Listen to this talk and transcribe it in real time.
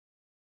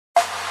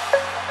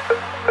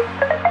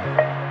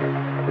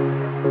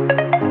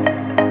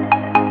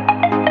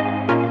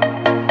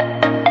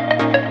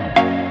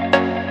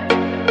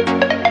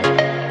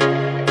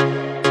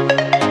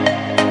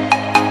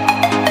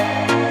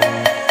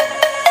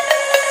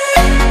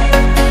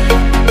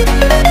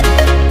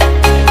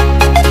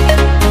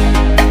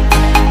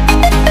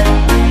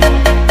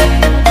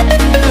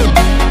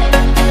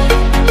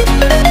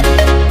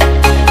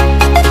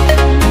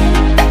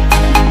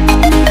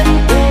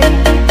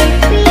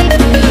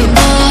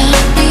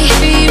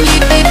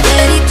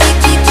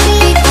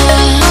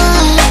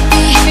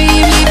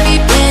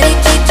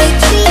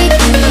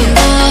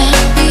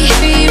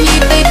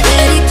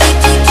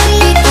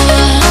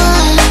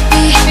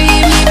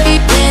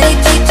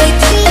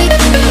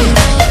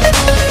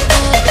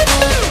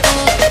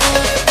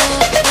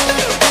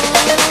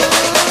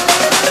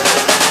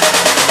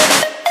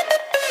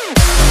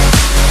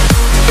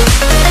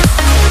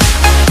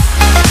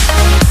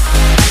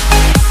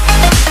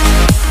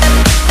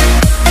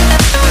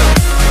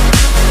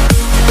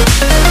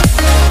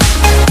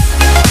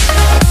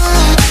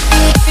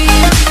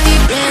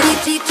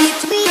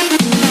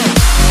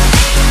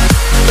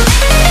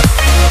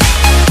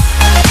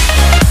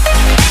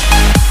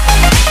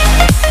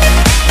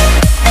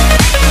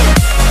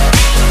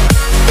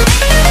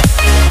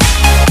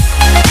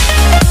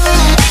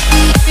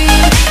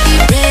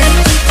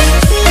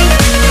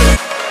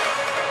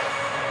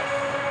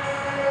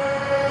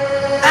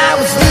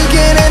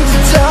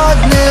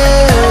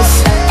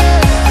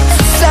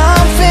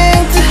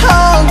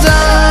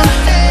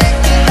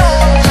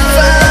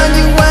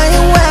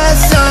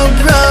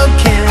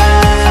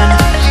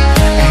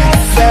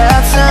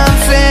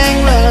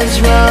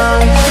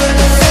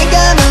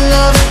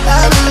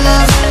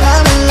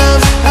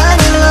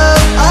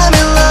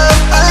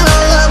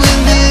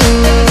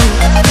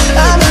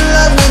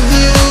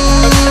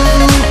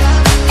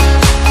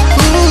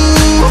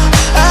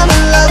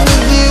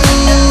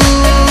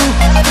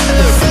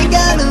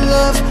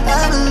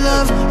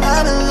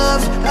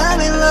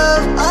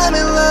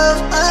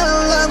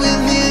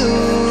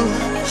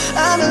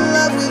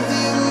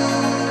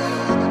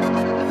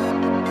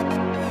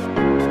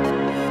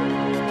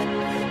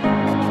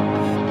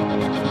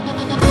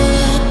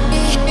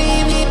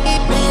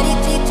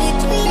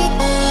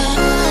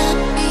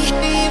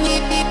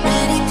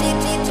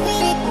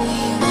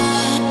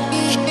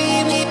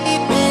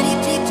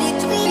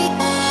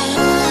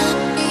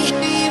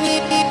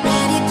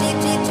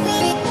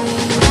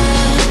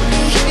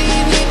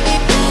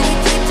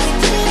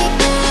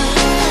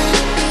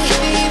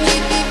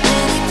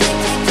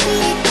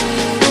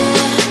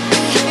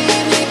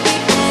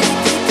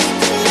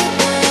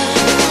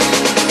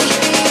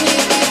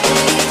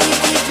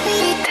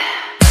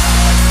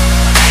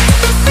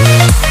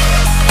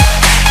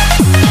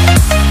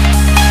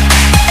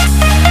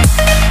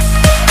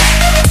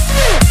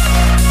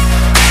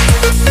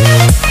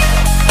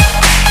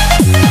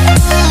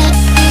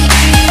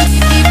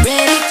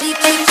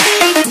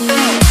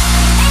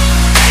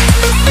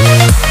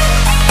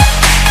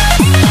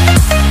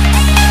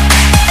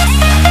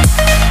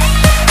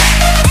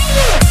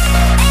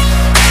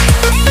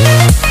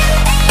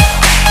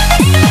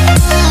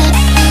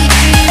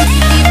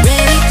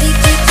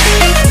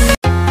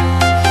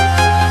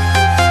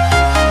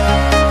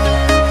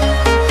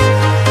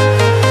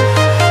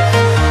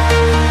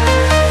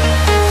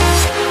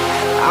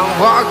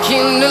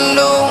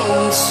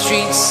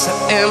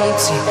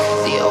empty.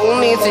 The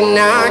only thing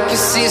I can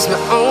see is my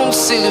own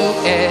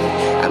silhouette.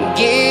 I'm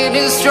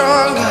getting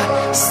stronger,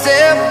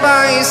 step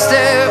by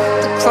step.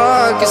 The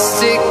clock is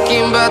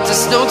ticking, but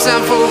there's no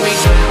time for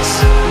regrets.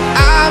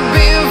 I've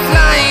been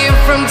flying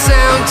from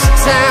town to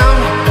town,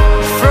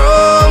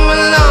 from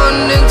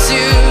London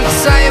to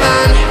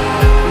Taiwan.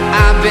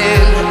 I've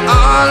been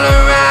all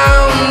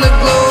around the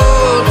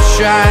globe,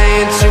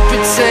 trying to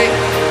protect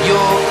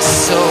your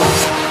soul.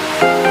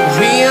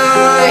 We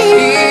are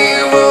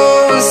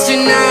heroes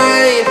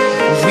tonight.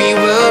 We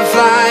will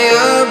fly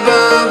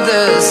above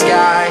the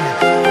sky.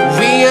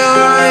 We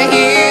are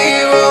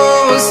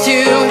heroes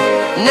tonight.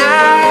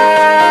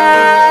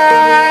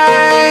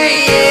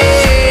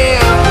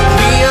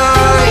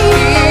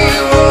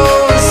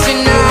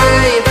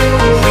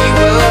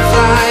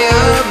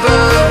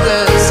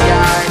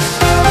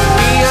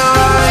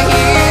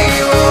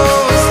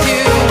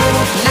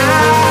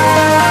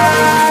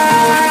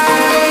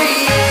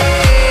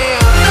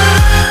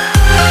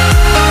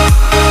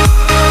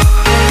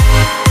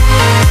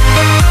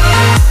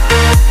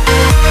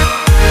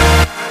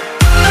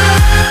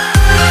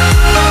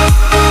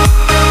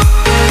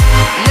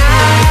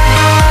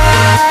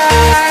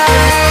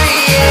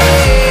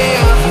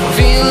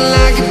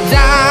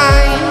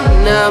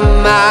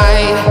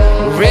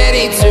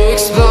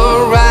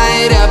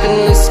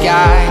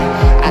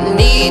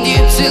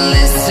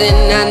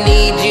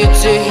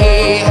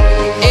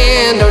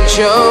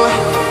 Show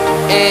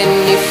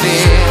any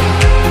fear.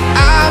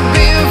 I've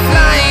been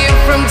flying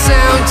from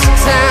town to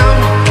town,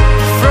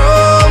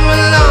 from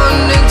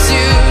London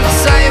to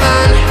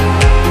Taiwan.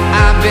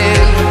 I've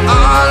been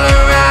all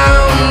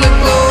around the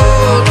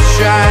globe,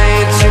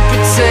 trying to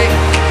protect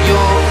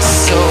your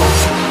soul.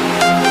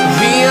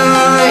 We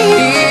are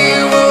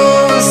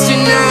heroes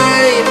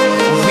tonight.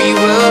 We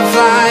will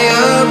fly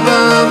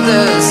above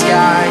the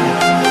sky.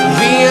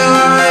 We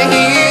are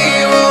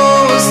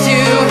heroes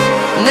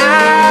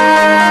tonight.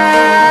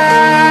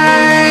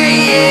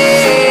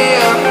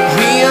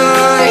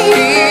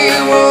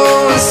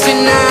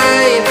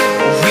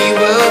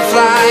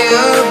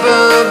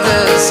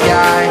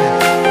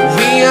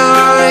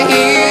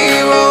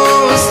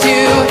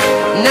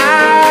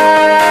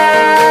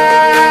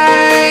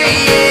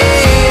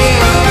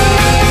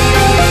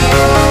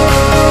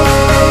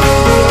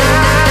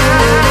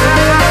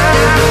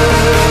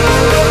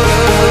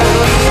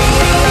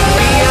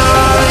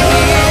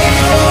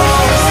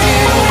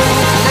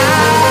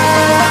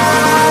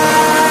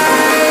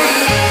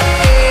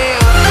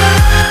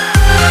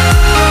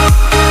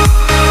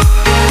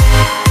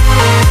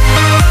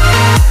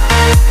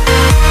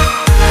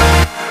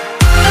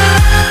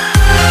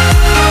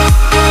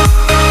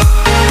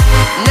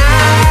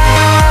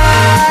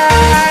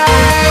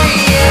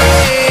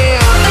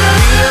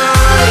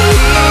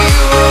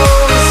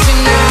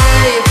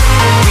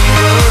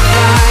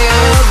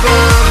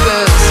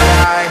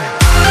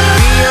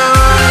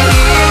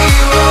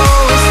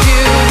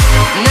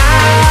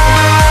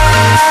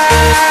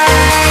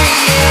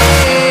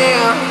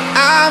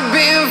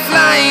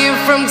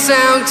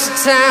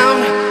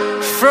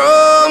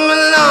 From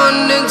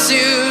London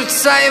to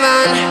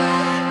Taiwan,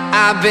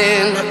 I've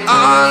been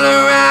all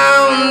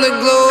around the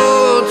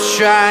globe,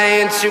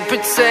 trying to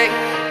protect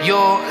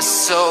your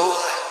soul.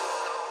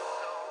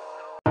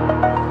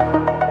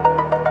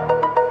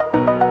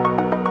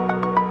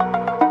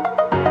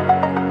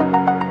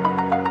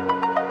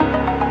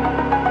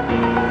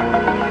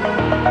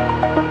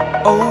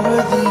 Over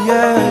the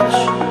edge,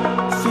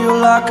 feel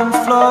like I'm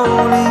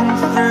floating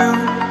through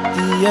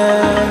the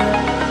air.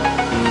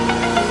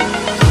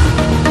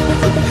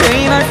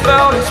 Pain I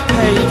felt is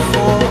paid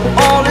for,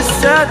 all is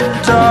said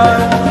and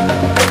done.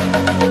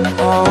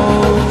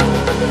 Oh,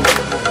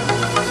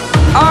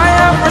 I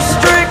am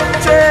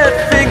restricted,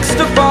 fixed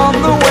upon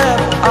the web.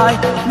 I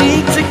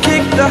need to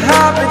kick the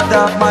habit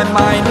that my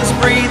mind is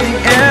breathing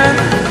in.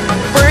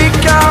 Break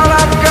out,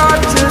 I've got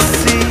to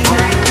see.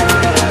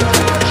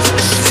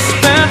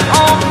 Spent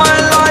all my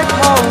life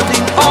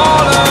holding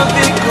all of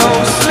it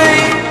closely.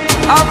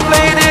 I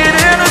played it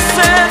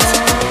innocent,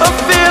 a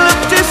feel of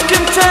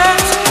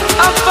discontent.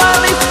 I'm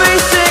finally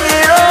facing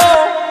it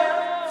all,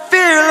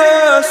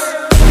 fearless.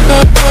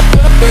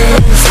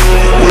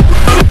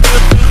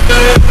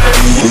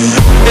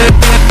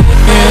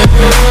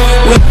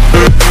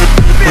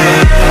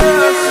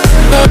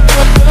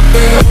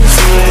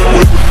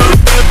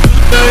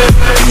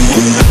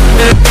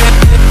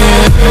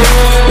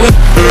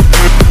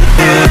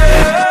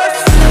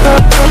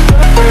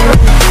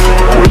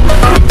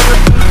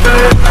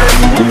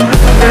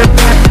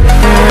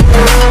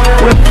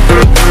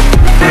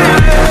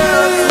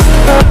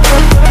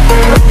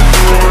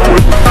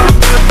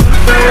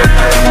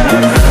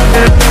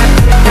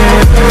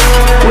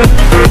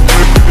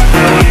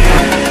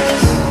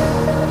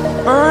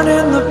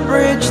 Burning the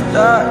bridge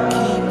that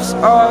keeps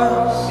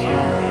us.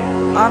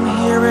 I'm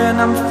here and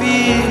I'm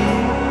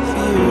feeling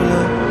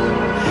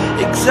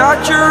fearless.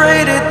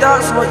 Exaggerated,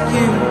 that's what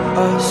you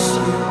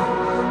assume.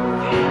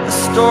 The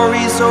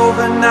story's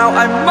over now,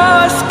 I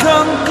must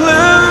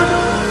conclude.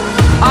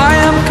 I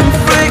am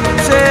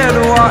conflicted,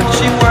 scared,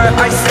 watching where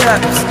I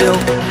step, still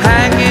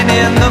hanging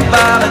in the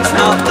balance.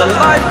 Not the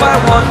life I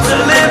want to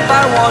live,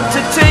 I want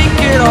to take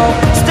it all,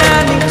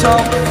 standing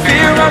tall.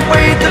 Fear I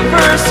weighed the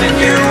person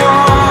you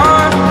are.